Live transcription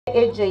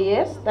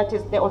AJS, that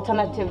is the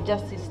Alternative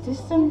Justice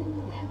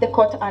System, the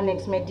Court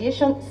Annex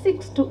Mediation,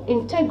 seeks to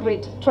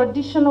integrate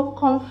traditional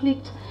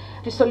conflict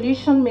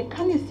resolution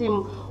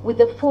mechanism with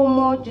the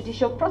formal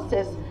judicial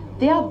process,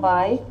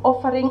 thereby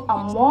offering a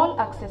more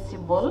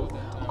accessible,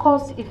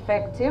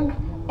 cost-effective,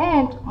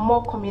 and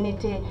more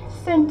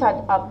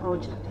community-centered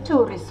approach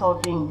to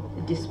resolving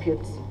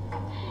disputes.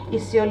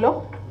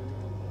 Isiolo,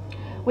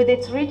 with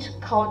its rich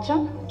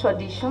culture,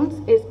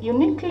 traditions, is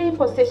uniquely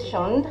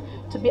positioned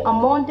to be a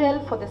model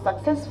for the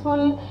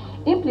successful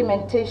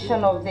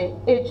implementation of the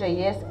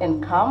AJS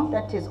and CAM,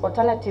 that is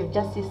Alternative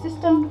Justice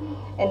System,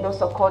 and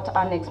also Court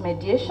Annex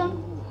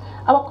Mediation.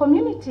 Our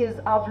communities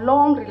have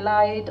long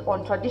relied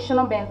on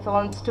traditional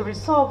methods to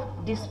resolve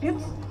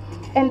disputes,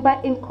 and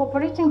by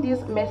incorporating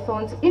these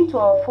methods into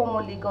our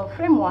formal legal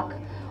framework,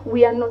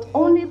 we are not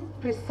only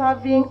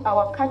preserving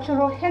our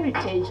cultural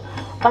heritage,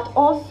 but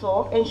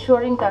also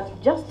ensuring that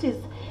justice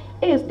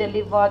is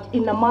delivered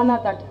in a manner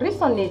that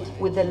resonates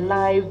with the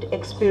lived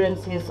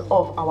experiences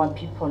of our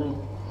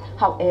people.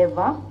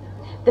 However,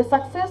 the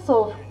success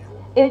of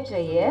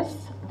AJS,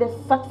 the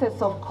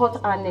success of Court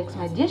Annex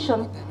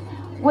Mediation,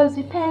 will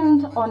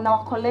depend on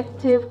our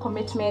collective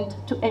commitment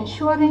to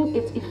ensuring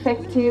its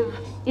effective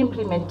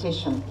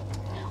implementation.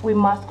 We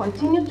must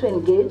continue to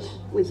engage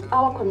with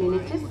our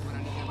communities,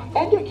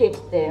 educate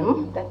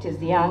them, that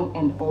is young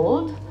and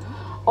old,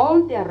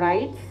 on their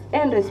rights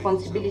and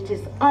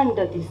responsibilities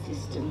under this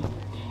system,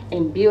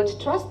 and build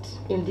trust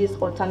in these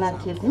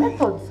alternative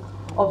methods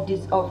of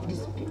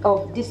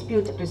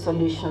dispute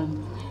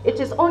resolution. It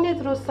is only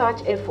through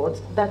such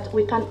efforts that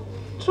we can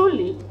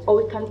truly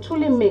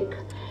make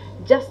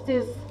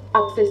justice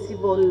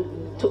accessible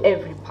to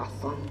every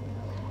person.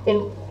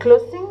 In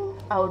closing,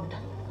 I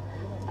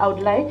would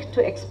like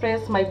to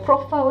express my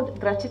profound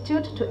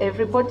gratitude to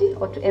everybody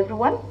or to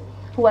everyone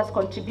who has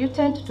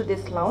contributed to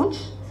this launch.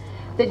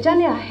 The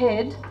journey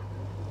ahead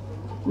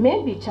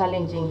may be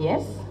challenging,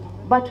 yes,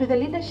 but with the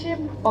leadership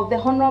of the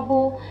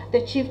Honorable,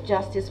 the Chief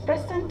Justice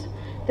present,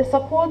 the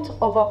support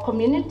of our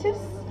communities,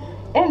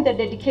 and the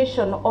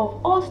dedication of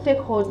all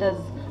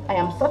stakeholders, I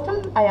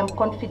am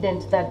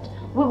confident that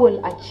we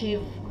will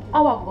achieve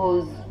our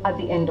goals at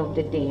the end of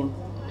the day.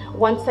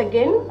 Once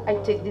again, I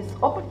take this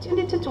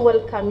opportunity to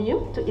welcome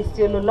you to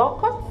Isiolo Law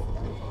Courts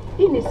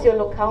in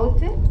Isiolo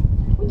County,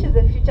 which is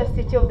the future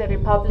city of the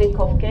Republic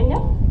of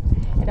Kenya.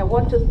 And I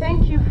want to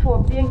thank you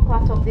for being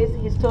part of this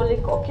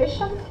historic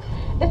occasion.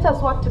 Let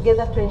us work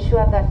together to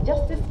ensure that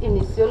justice in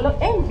Isiolo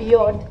and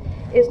beyond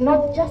is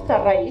not just a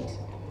right,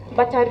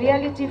 but a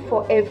reality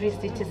for every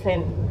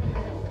citizen.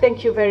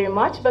 Thank you very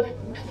much. But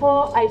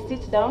before I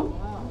sit down,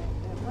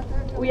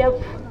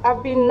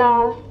 I've been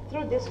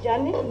through this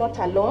journey, not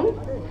alone.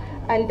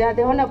 And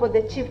the Honorable,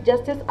 the Chief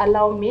Justice,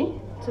 allow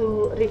me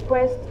to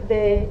request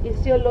the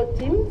Isiolo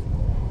team,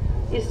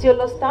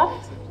 Isiolo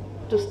staff,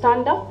 to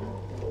stand up.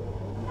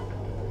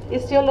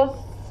 Isiolo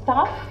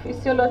staff,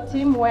 Isiolo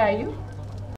team, where are you?